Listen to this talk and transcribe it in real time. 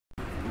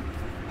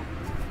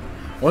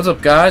What's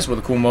up, guys? We're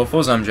the Cool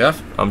Mofos. I'm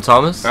Jeff. I'm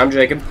Thomas. I'm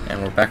Jacob.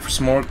 And we're back for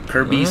some more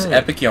Kirby's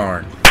Epic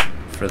Yarn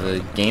for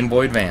the Game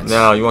Boy Advance.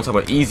 Now, you want to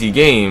talk about easy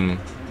game.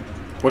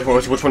 Which one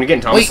are you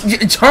getting, Thomas?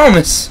 Wait,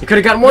 Thomas! You could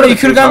have gotten one of you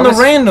could have gotten Thomas.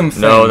 the random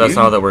thing. No, that's dude.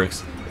 not how that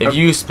works. If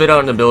you spit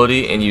out an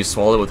ability and you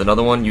swallow it with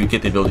another one, you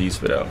get the ability you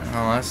spit out.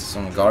 Oh, that's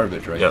some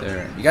garbage right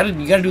there. You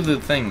gotta do the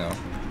thing, though.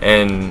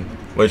 And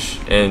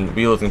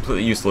we look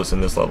completely useless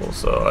in this level,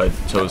 so I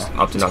chose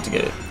opted not to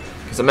get it.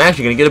 Because I'm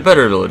actually going to get a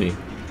better ability.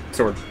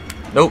 Sword.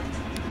 Nope.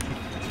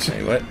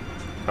 Say what?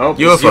 Oh,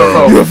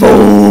 UFO.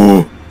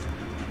 UFO!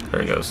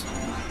 There it goes.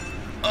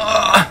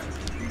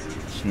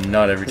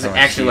 Not every It's time.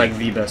 actually like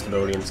the best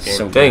ability in this game.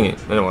 So Dang it.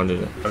 I didn't want to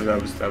do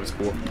that. That was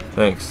cool.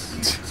 Thanks.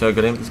 So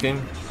good aim at this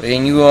game?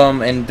 And you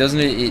and doesn't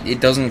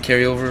it doesn't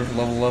carry over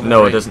level?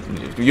 No, right? it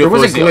doesn't. There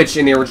was a glitch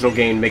in the original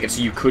game to make it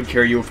so you could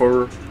carry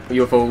UFO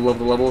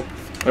level.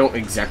 I don't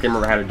exactly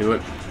remember how to do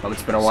it.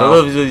 It's been a while.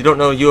 So if you don't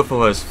know,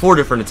 UFO has 4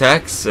 different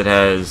attacks. It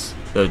has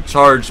the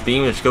charged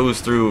beam, which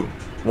goes through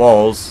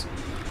walls,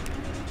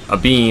 a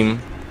beam,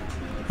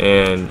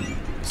 and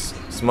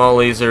small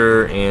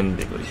laser, and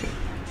big laser.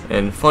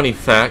 And funny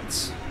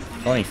fact.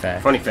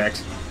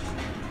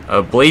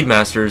 Blade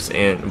Masters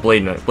and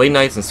Blade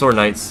Knights and Sword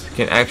Knights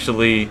can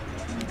actually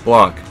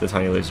block the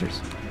tiny lasers.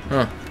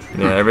 Huh.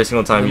 Yeah, every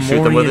single time you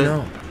shoot them with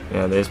it.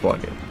 Yeah, they just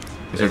block it.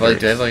 Do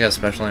they have like a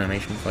special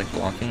animation for like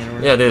blocking it or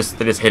whatever? Yeah, they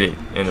just hit it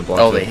and it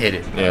blocks it. Oh, they hit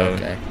it. Yeah. Oh,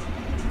 okay.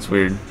 It's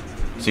weird.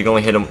 So you can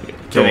only hit them.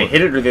 Do they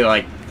hit it or they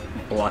like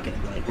block it?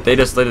 Like They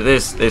just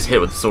hit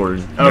with the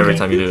sword every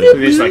time you do So it.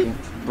 they just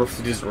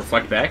like just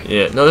reflect back.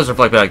 Yeah, no, they just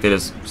reflect back. They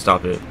just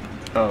stop it.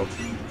 Oh.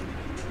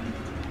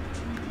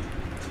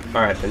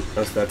 Alright then,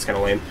 that's kind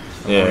of lame.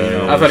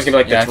 Yeah. I thought it was gonna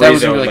be like Yeah, the that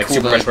was Zone, really like cool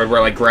Super that- Metroid, where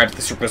it like grabs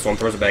the super missile and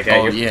throws it back at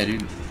Oh you. yeah,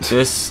 dude.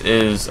 This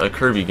is a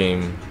Kirby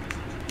game.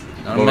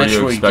 A What were you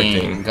Metroid expecting?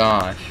 game.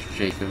 Gosh,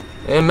 Jacob.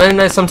 And Meta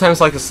Knight sometimes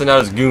like to send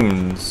out as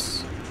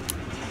goons.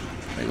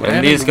 Wait, what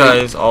And these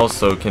happens- guys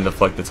also can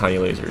deflect the tiny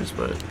lasers,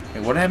 but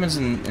Wait, what happens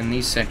in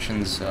these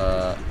sections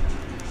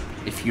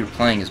if you're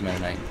playing as Meta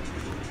Knight?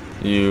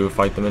 you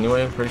fight them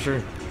anyway, I'm pretty sure.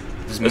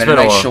 Does It's Meta been a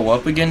Knight while. show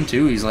up again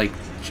too? He's like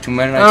there's 2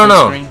 Meta Knights I don't on the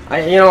know. screen.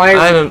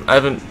 I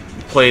haven't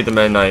played the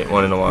Meta Knight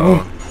one in a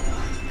while.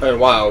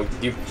 Wow,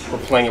 you were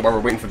playing it while we're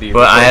waiting for the.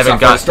 But I haven't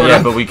got software to start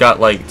up. but we got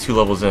like 2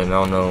 levels in. I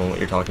don't know what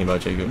you're talking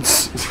about, Jacob.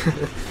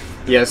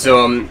 Yeah,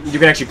 so you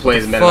can actually play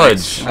as Meta Knight.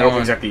 Fudge. I don't know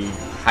exactly.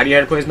 How do you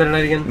have to play as Meta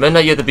Knight again? Meta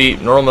Knight you have to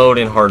beat normal mode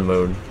and hard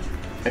mode.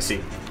 I see.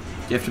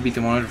 You have to beat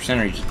the 100%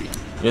 or you just beat him?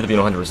 You have to beat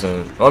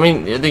 100%. Well, I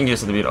mean, I think you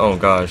just have to beat. Oh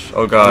gosh.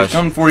 Oh He's gosh.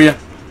 coming for you.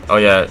 Oh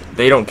yeah.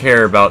 They don't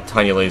care about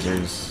tiny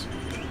lasers.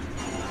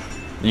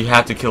 You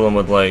have to kill them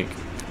with like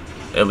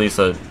at least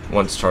a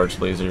once charged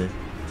laser.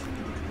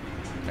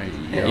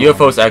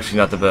 UFO is actually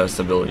not the best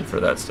ability for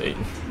that state.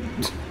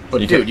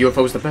 But dude,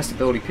 UFO is the best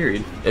ability,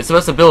 period. It's the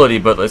best ability,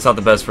 but it's not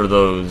the best for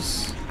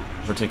those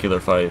particular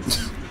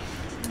fights.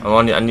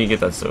 I need to get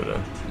that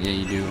soda. Yeah,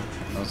 you do.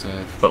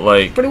 But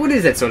like, But what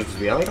is that soda supposed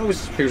to be? I like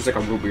always figures like a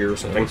root beer or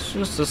something.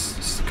 it's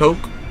just Coke.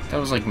 That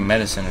was like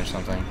medicine or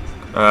something.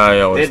 I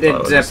always It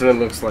thought definitely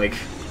looks like.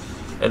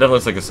 it definitely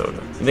looks like a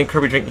soda. You think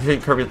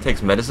Kirby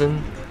takes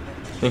medicine?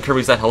 You think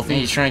Kirby's that Yeah, healthy?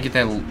 he's trying to get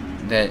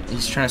that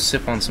he's trying to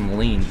sip on some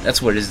lean.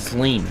 That's what it is. It's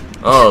lean.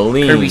 Oh,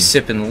 lean. Kirby's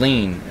sipping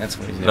lean. That's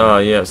what he's doing. Oh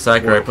yeah,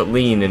 Sakurai put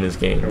lean in his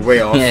game.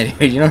 Way off. Yeah,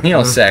 dude, you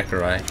know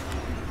Sakurai.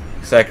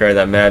 Sakurai,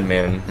 that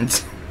madman.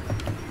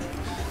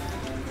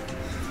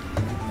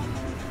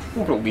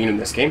 We'll put lean in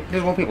this game. He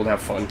doesn't want people to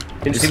have fun.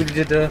 Didn't you see what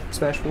he did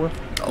Smash 4?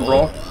 Oh.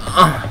 Brawl?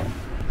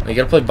 You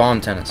gotta play bomb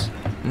tennis.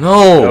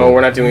 No. No,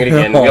 we're not doing it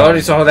again. We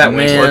already saw how that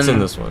went. Man. What's in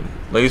this one?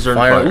 Laser and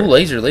Fire. fire. Ooh,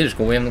 laser's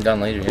cool. We haven't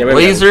gotten laser yet. Yeah,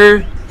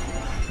 Laser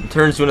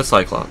turns you into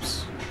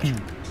Cyclops.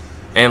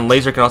 And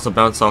laser can also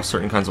bounce off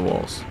certain kinds of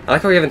walls. I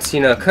like how we haven't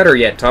seen a cutter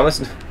yet, Thomas.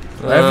 There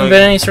haven't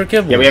been any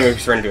circuit. Yeah, we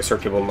haven't run into a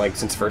circular like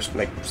since first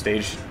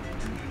stage.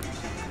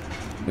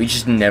 We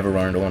just never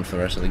run into one for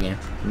the rest of the game.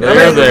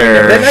 There,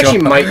 there. That actually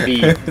might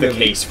be the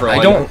case for. Like,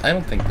 I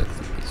don't think that's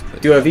the case.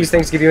 But Do these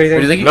things give you anything?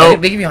 Wait, do they, No.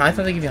 they give you high? I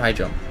thought they give you high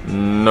jump.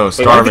 No, why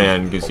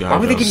Starman gives you high why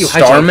would they jump. give you high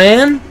jump?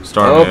 Starman?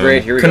 Starman. Oh,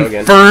 great! Here we go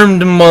again.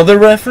 Confirmed mother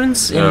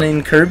reference Yeah.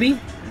 in Kirby.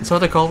 Is that what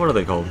they call? What are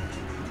they called?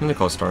 I think they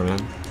call Starman.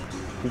 What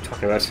are you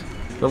talking about?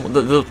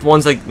 The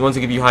ones that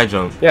give you high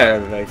jump.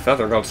 Yeah, I thought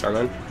they were called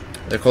Starman.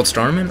 They're called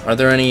Starman. Are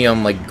there any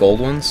like gold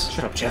ones?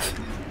 Shut up, Jeff.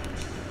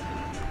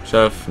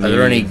 Chef. Are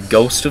there any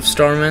Ghost of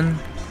Starman?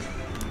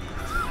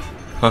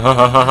 Ha ha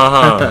ha ha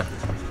ha.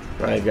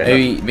 Right,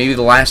 Maybe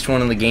the last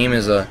one in the game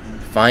is a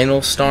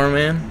final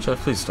Starman. Chef,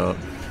 please stop.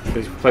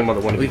 Please play more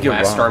than one of We the get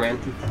last wrong.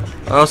 Starman.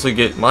 I also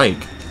get Mike.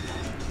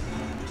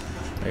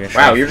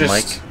 Wow, you're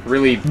just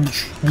really.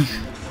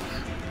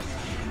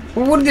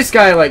 What did this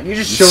guy like? You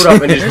just showed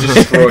up and just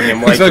destroyed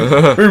him. Like,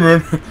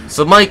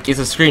 So Mike is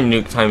a screen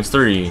nuke times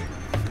 3.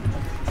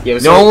 yeah,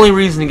 The only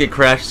reason to get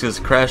Crash is because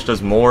Crash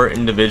does more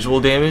individual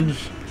damage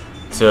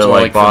to So,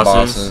 like for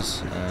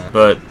bosses,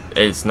 but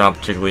it's not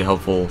particularly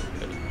helpful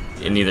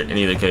in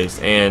either case.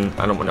 And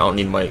I don't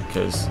need Mike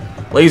because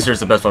Laser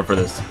is the best one for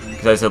this.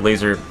 Because I said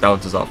Laser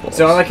bounces off walls.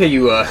 So I like how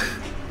you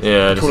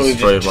Yeah, just Totally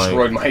destroyed, just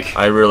destroyed Mike.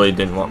 I really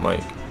didn't want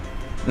Mike.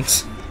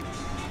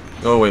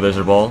 Go away,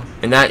 Laser Ball.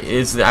 And that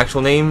is the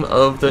actual name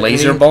of the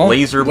Laser enemy? Ball?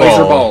 Laser Ball.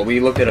 Laser Ball. We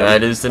looked at it.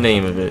 That is the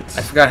name of it.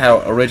 I forgot how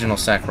original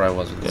Sakurai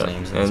was with his Yeah,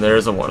 names. and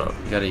there's a 1-up.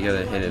 You gotta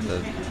hit it.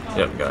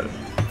 Yep, got it.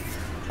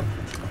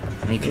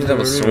 I mean, you could do that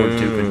with sword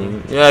too,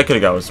 couldn't you? Yeah, I could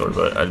have got with sword,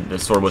 but the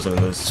sword wasn't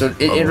in this. So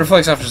it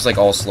reflects off just like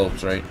all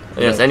slopes, right?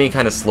 Yes, any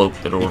kind of slope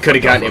that will. You could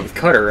have gotten it with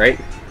Cutter, right?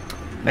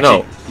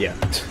 No. Yeah.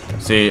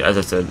 See, as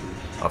I said,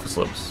 off of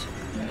slopes.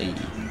 Hey.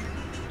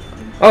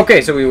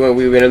 Okay, so we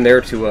went in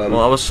there to. Well,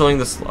 I was showing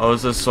this. I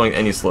was just showing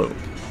any slope,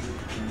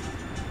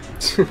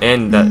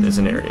 and that is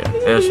an area.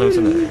 And I was showing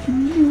some area.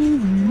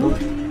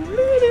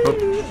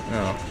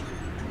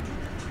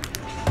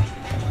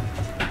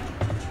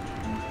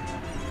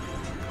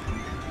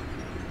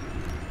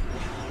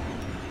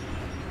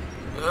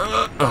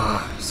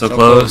 Oh. So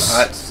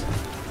close.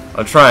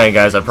 I'm trying,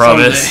 guys. I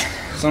promise.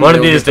 One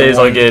of these days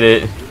I'll get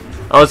it.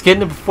 I was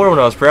getting it before when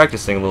I was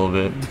practicing a little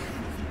bit,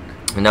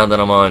 and now that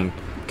I'm on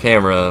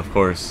camera, of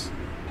course.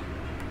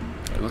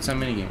 Hey, what's that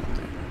minigame up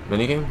there?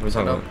 Minigame? What are you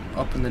talking about?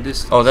 Up in the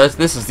distance. Oh,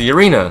 this is the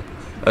arena.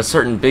 A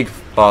certain big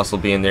boss will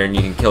be in there, and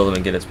you can kill them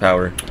and get its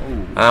power.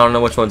 Ooh. I don't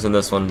know which one's in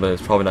this one, but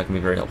it's probably not gonna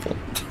be very helpful.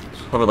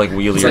 It's probably like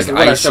Wheelie. It's Or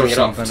like ice showing or it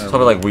off. something. It's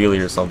probably like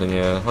Wheelie or something.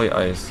 Yeah, probably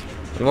ice.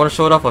 You want to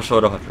show it off? I'll show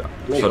it off.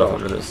 Show it off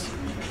after this.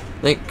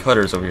 I think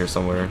Cutter's over here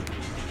somewhere.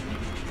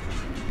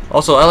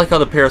 Also, I like how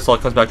the parasol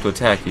comes back to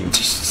attack you.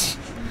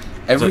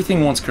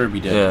 Everything wants Kirby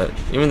dead.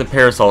 Yeah, even the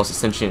parasol is a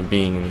sentient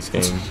being in this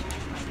game.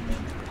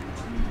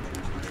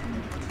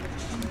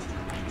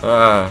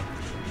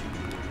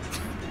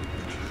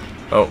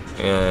 Oh,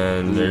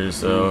 and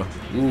there's Ooh,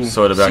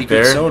 soda back secret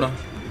there. Soda.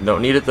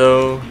 Don't need it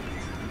though.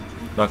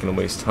 Not gonna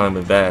waste time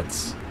with that.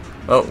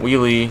 Oh,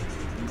 wheelie.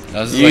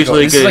 This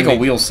Usually is like a good-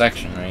 wheel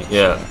section, right?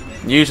 Yeah. So-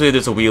 Usually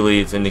there's a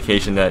wheelie. It's an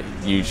indication that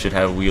you should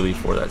have a wheelie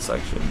for that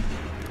section.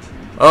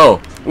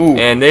 Oh, Ooh.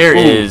 and there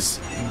is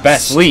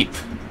Best. Sleep.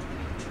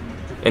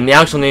 And the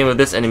actual name of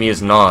this enemy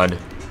is Nod.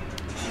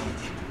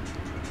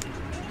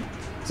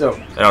 So,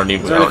 I don't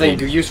need. is there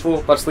anything useful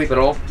about Sleep at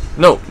all?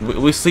 No,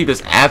 Sleep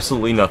does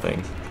absolutely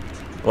nothing.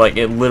 Like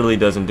it literally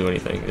doesn't do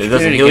anything. It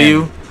doesn't it heal again.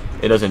 you.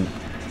 It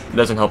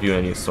doesn't help you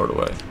in any sort of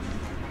way.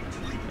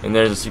 And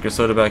there's a secret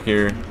soda back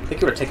here. I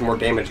think you would have taken more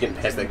damage getting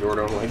past that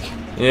Gordo. Like.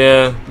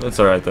 Yeah, that's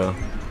alright though.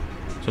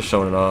 Just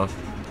showing it off.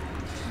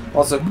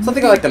 Also,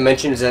 something I like to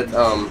mention is that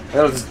I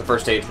know this is the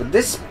first stage, but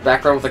this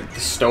background with like the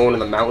stone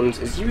and the mountains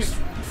is used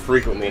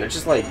frequently, and it's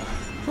just like.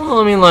 Well,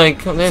 I mean,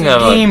 like they didn't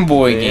have Game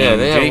Boy yeah, game,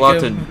 they had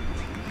Jacob.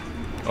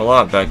 a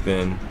lot back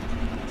then.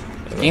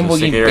 And Game Boy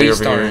there's a game secret area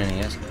based over on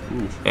here. NES.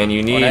 Ooh. And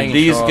you now you need can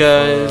these show off,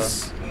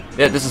 guys.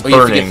 Yeah, this is Oh, you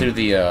have to burning. get through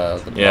the Yeah,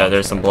 blocks,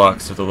 there's some right?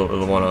 blocks with the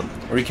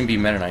 1-up. Or you can be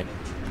Meta Knight.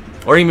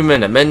 Or even Meta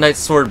Knight. Meta Knight's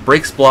sword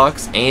breaks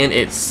blocks and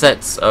it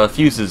sets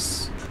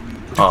fuses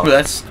off.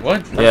 That's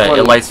what? Yeah, One-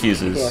 it lights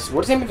fuses. Yes.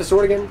 What's the name of the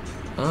sword again?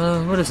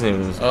 What is the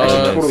name of this? I Meta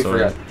Knight totally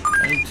sword?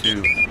 forgot. I need to.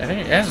 I think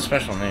it has a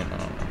special name. I don't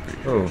know. I'm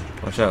pretty sure. Oh,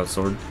 watch out,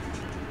 sword.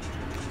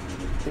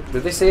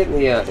 Did they say it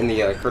in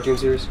the cartoon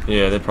series?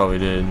 Yeah, they probably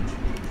did.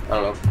 I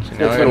don't know. See, It's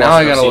now, been a now while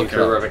I since gotta I've look seen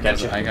it Kirby up. ever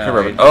catch it. I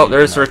gotta- Oh,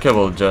 there's Sir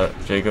Kibble,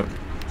 Jacob.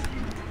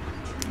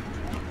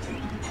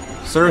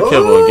 Sir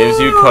Kibble gives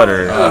you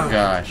Cutter. Oh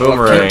gosh.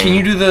 Boomerang. Can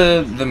you do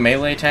the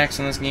melee attacks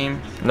in this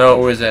game? No,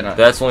 Or is that not?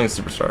 that's only in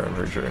Superstar, I'm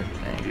pretty sure.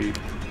 Dang, dude.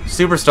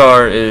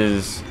 Superstar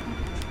is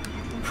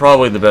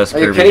probably the best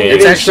Hey, Kirby Kenny, game. you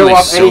It's didn't show actually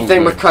off so anything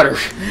good. with Cutter.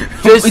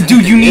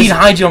 Dude, you need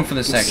high jump for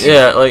this section.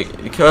 Yeah,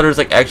 like Cutter's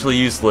like actually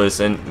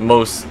useless in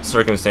most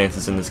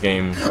circumstances in this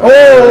game.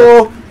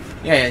 Oh!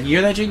 Yeah, you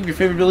hear that, Jacob? Your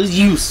favorite ability is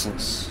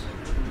useless.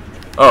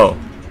 Oh,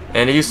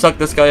 and if you suck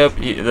this guy up,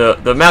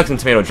 the Malcolm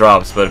tomato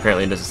drops, but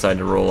apparently it just decided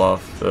to roll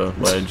off the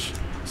ledge,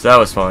 so that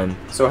was fine.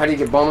 So how do you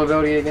get bomb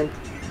ability again?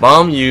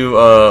 Bomb, you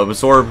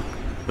absorb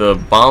the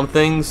bomb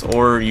things,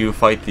 or you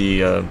fight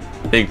the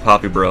big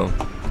Poppy Bro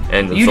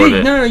and You absorb did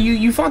it. no,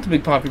 you fought the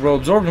big poppy bro,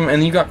 absorbed him, and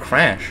then you got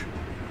Crash.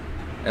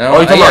 And Oh,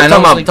 you're talking, yeah, about, and I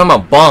was like, talking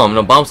about Bomb.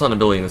 No, Bomb's not an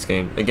ability in this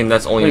game. Again,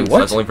 that's only Wait, what?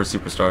 that's only for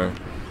Superstar.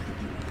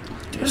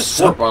 There's a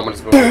sword bomb in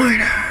this movie.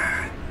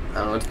 I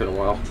don't know, it's been a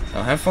while.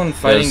 oh, have fun Yeah,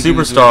 fighting.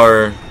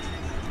 Superstar.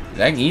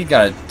 That he's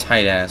got a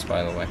tight ass,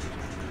 by the way.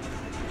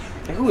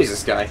 Hey, who is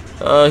this guy?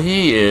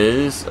 He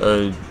is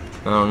I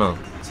don't know.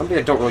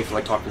 Somebody I don't really feel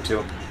like talking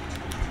to.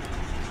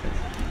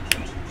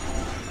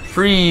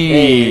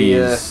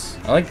 Freeze.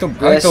 I like the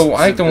Best one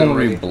where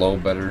ability. you blow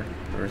better.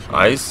 Personally.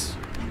 Ice.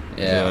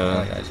 Yeah, Yeah. I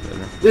like ice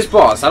better. This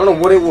boss, I don't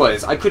know what it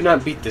was. I could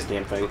not beat this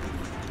damn thing.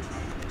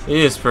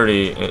 He is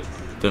pretty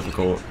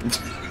difficult.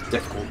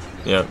 Difficult.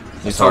 Yep.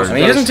 He's That's hard. awesome. I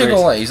mean, he doesn't take a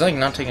Streets. lot. He's like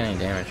not taking any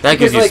damage. That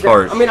gives you like,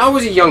 spark. I mean, I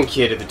was a young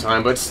kid at the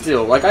time, but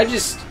still, like, I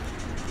guess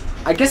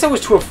I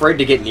was too afraid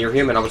to get near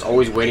him, and I was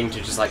always waiting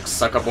to just, like,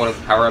 suck up one of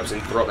the power-ups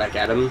and throw it back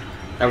at him.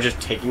 I was just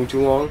taking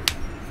too long.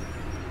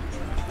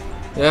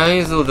 Yeah,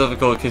 he's a little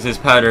difficult because his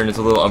pattern is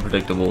a little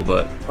unpredictable,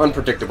 but...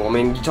 Unpredictable. I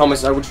mean, you told me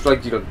I would,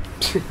 like, you know...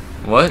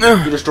 What?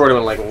 you destroyed him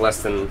in, like,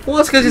 less than... Well,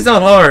 that's because he's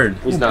not hard.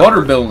 He's Ooh, not butter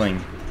hard.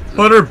 building.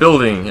 Butter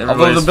building. Although the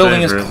everybody's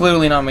building favorite. is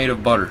clearly not made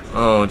of butter.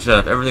 Oh,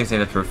 Jeff, everything's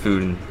named after a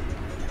food. And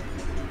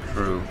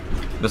True.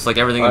 just like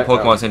everything in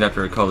Pokemon's named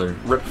after a color.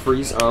 Rip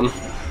freeze.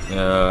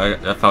 Yeah,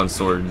 I found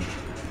sword.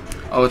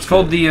 Oh, it's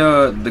called the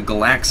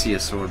Galaxia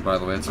sword, by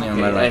the way. It's the name of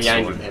my last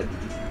I sword. knew that.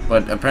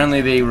 But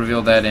apparently they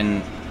revealed that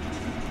in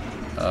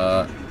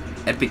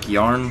Epic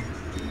Yarn,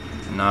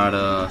 not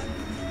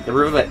They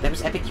revealed that. That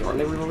was Epic Yarn.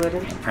 They revealed that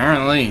in.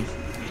 apparently.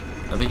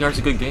 Epic Yarn's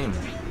a good game.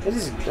 It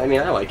is. I mean,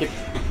 I like it.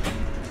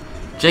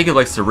 Jacob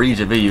likes to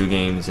rage at video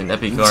games, and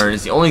Epic Yarn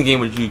is the only game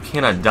which you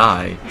cannot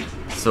die.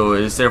 So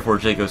it is therefore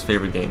Jacob's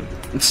favorite game.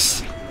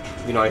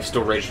 You know, I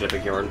still rage at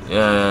Epic Yarn.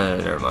 Yeah,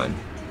 never mind.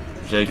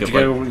 Jacob,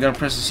 You gotta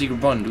press the secret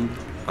button, dude.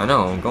 I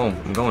know, I'm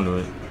going to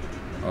it.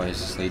 Oh, it's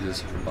just lead to the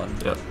secret button.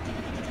 Yep.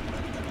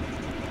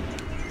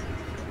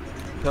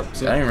 Yep. I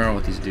don't even remember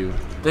what these do.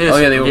 They just,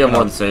 oh yeah, they have open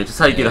more up. to say. Just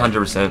how you get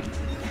 100%.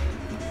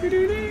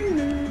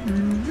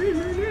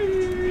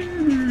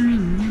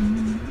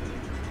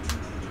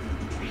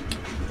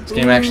 This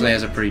game actually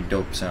has a pretty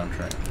dope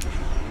soundtrack.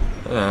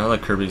 Yeah, I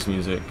like Kirby's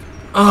music.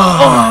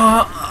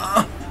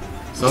 Oh,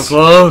 so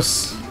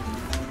close.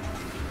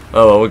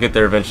 Oh, well, we'll get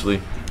there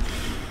eventually.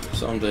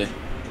 Someday.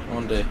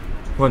 One day.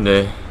 One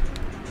day.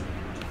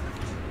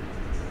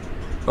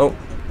 Oh.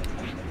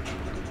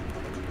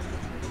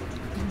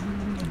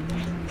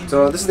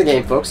 So this is the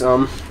game, folks.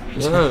 Yeah,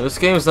 this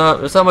game's not.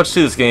 There's not much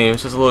to this game.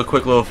 It's just a little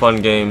quick, little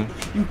fun game.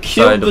 You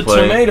killed the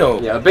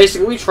tomato. Yeah,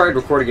 basically we tried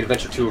recording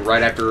Adventure 2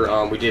 right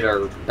after we did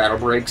our battle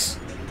breaks,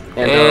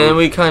 And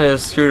we kind of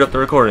screwed up the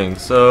recording.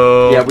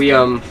 So yeah, we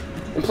and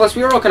plus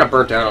we were all kind of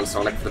burnt out on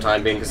Sonic for the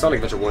time being because Sonic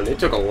Adventure 1 it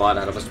took a lot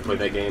out of us to play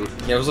that game.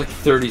 Yeah, it was like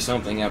 30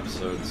 something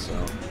episodes.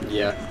 So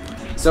Yeah,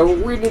 so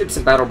we needed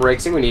some battle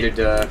breaks and we needed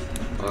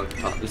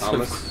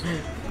Thomas.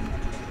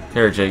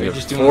 here, Jacob,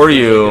 Just doing for this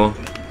you,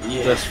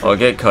 yeah. I'll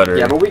get Cutter.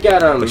 Yeah, but we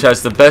got which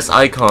has the best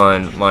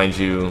icon, mind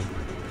you.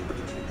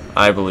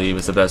 I believe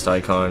it's the best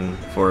icon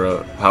for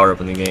a power up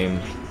in the game.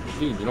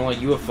 Dude, you know like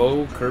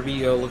UFO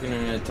Kirby looking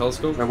in a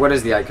telescope? Now, what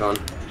is the icon?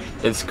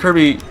 It's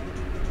Kirby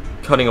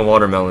cutting a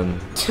watermelon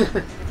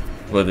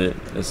with it.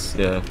 It's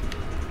yeah.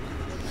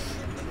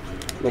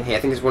 Man, hey, I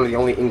think it's one of the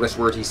only English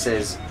words he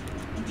says.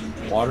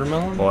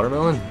 Watermelon?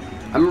 Watermelon?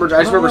 I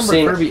just remember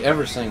seeing Kirby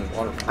ever saying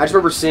watermelon. I just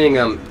remember seeing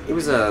it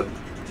was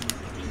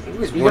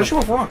You gotta show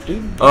off rock,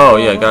 dude. Oh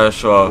yeah, gotta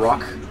show off.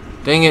 rock.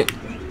 Dang it.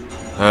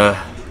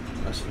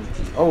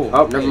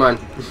 Oh, never mind.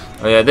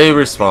 Oh yeah, they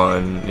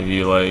respawn if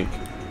you like.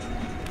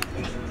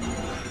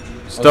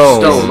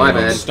 Stone. Oh, stone, my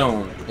bad.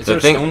 Stone. Is The there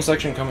a thing- stone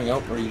section coming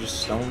up where you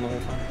just stone the whole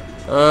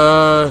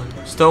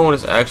time? Stone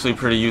is actually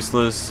pretty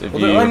useless if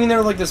Well, you. I mean, there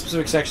are like the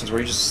specific sections where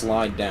you just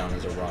slide down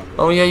as a rock.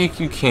 Oh yeah, you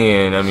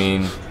can. I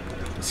mean,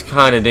 it's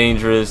kind of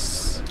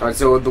dangerous. Alright,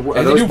 so are And those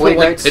they do Blade put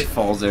like Knights?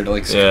 pitfalls there to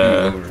like screw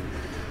Yeah. you over.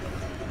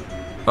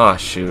 Oh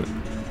shoot.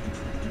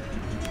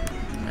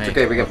 It's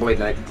okay, we got Blade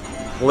Knight.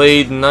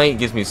 Blade Knight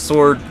gives me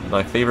sword,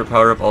 my favorite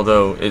power up.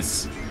 Although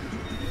it's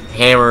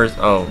hammers.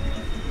 Oh,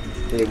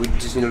 Yeah, we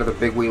just need another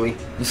big wheelie.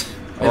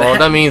 well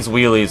that means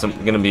wheelies.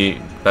 I'm gonna be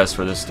best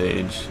for this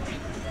stage.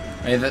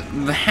 Hey, the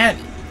hat,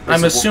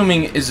 I'm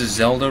assuming, is a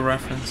Zelda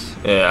reference.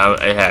 Yeah,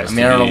 it has. I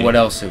mean, I don't know what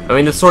else it would I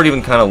mean, the sword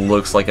even kind of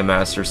looks like a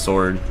Master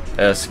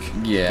Sword-esque.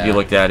 Yeah. If you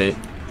looked at it.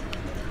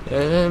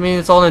 Yeah, I mean,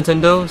 it's all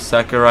Nintendo.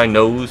 Sakurai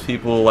knows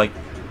people like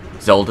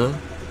Zelda.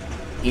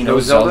 You know know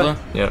Zelda? Zelda?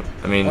 Yeah,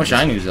 I I mean, wish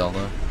I knew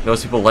Zelda.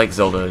 knows people like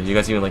Zelda. You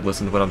guys even like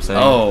listen to what I'm saying?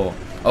 Oh,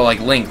 like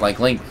Link.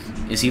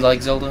 Is he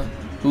like Zelda?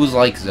 Who's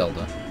like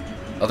Zelda?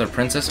 Other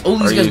princess? Oh,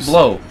 these guys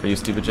blow. Are you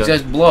stupid, These Jeff?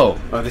 guys blow.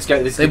 Oh, this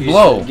They give you-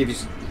 blow. Give you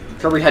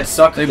Kirby head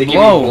suck. They Give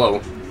blow. you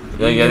blow.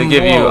 Yeah, they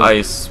give you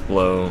ice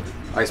blow.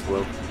 Ice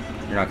blow.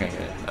 You're not gonna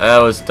get it. That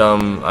was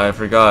dumb. I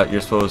forgot.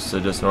 You're supposed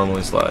to just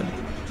normally slide.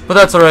 But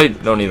that's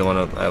alright. Don't need the one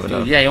up. I have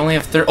enough. Dude, yeah, you only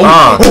have 30.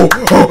 Ah.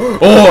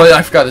 Oh,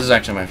 I forgot. This is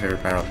actually my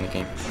favorite power up in the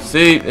game.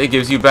 See, it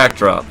gives you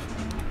backdrop.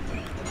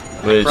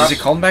 Which Is it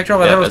called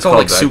backdrop? I Yeah, thought it was it's called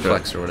like called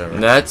backdrop. suplex or whatever.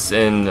 And that's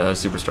in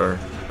Superstar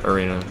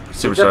Arena. Jeff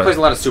plays Superstar.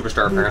 a lot of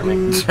Superstar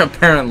apparently.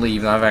 Apparently,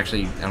 even though I don't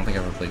think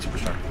I've ever played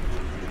Superstar.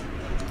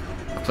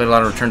 I played a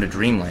lot of Return to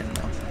Dreamland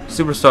though.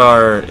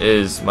 Superstar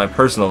is my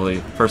personal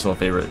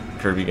favorite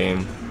Kirby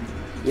game.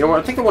 You know what?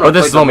 I think the one Oh, I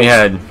this played is the one we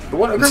had. The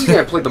one Kirby game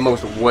I played the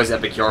most was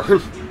Epic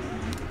Yarn.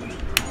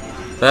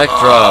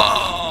 Backdrop.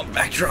 Oh,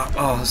 backdrop.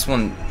 Oh, this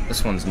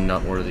one's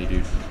nut worthy,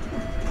 dude.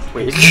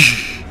 Wait,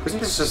 isn't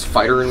this just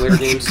Fighter in later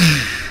games?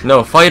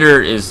 No,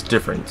 Fighter is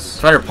different.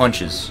 Fighter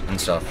punches and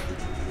stuff.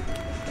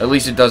 At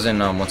least it does in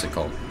what's it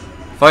called?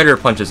 Fighter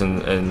punches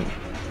in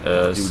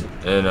So,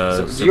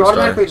 Superstar. do you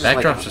automatically just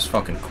Backdrop's like, just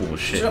fucking cool as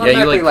shit. you Yeah, you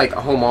automatically like.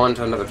 home on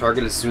to another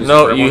target as soon as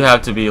No, grab you one?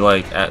 have to be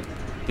like at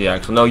the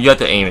actual. No, you have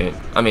to aim it.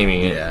 I'm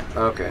aiming it. Yeah.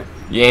 Okay.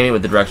 You aim it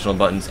with the directional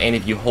buttons, and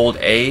if you hold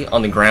A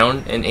on the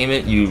ground and aim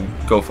it, you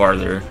go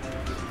farther.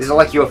 Is it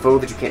like UFO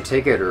that you can't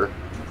take it, or?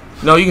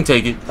 No, you can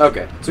take it.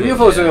 Okay. So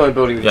UFO is the only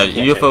ability that Yeah,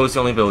 you can't UFO is the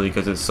only ability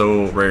because it's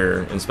so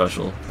rare and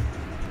special.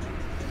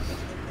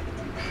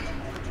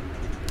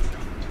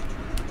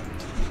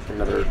 take.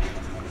 Another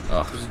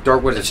Ugh.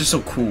 dark. What is It's it? just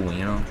so cool,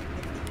 you know.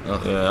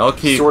 Ugh. Yeah, I'll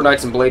keep. Sword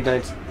Knights and Blade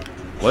Knights.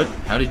 What?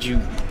 How did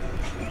you...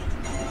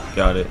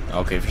 Got it.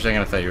 Okay, for a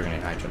second I thought you were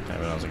gonna high jump that,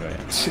 but I was like, oh yeah.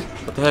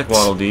 What the heck,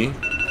 Waddle Dee?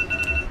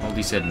 Waddle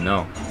Dee said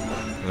no.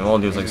 And Waddle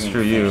Dee was like,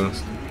 screw you.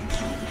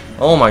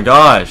 Oh my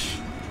gosh.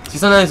 See,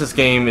 sometimes this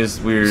game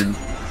is weird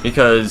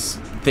because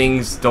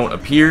things don't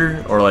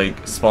appear or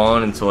like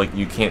spawn until like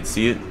you can't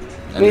see it.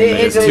 And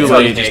it's too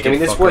late. I mean,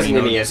 this wasn't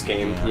an NES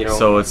game, you know.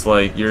 So it's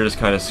like you're just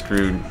kind of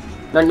screwed.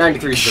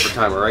 93 is a different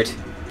timer, right?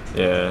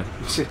 Yeah.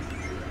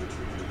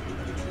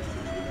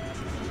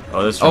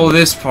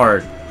 This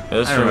part. Yeah,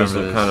 this room is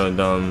kind of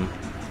dumb.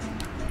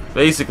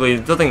 Basically,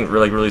 nothing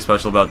really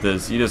special about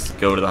this. You just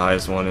go to the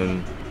highest one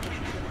and.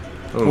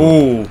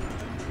 Ooh. You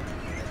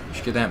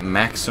should get that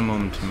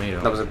maximum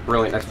tomato. That was a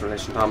brilliant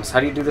explanation, Thomas. How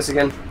do you do this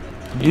again?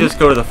 You just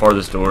go to the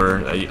farthest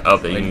door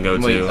up that you can go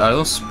to. Are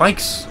those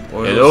spikes?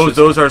 Or yeah,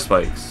 those are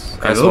spikes.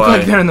 They look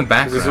like they're in the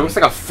background. It looks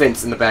like a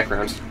fence in the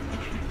background.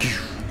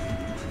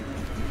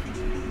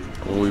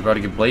 Oh, we about to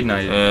get Blade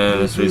Knighted.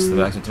 And let's release the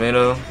maximum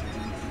tomato.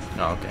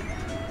 Oh, okay.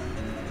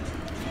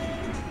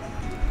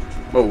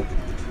 Whoa.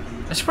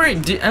 I swear,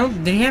 did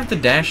he have the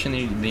dash in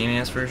the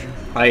NES version?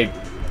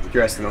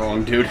 You're asking the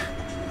wrong dude.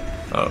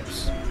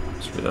 Oops.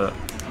 Screw that.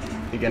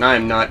 Again, I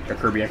am not a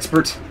Kirby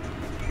expert.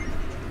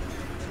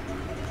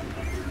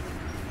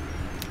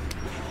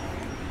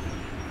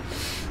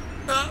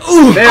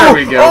 There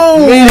we go.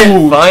 Oh, made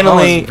it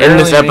finally end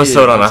this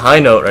episode on a high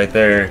note right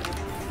there.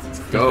 Let's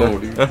go,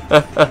 dude.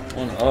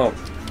 One up.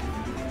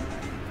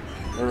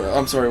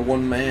 I'm sorry,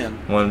 one man.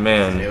 One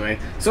man. Anyway,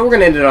 so we're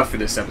gonna end it off for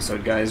this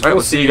episode, guys. Alright,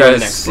 we'll see you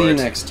guys. See you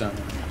next time.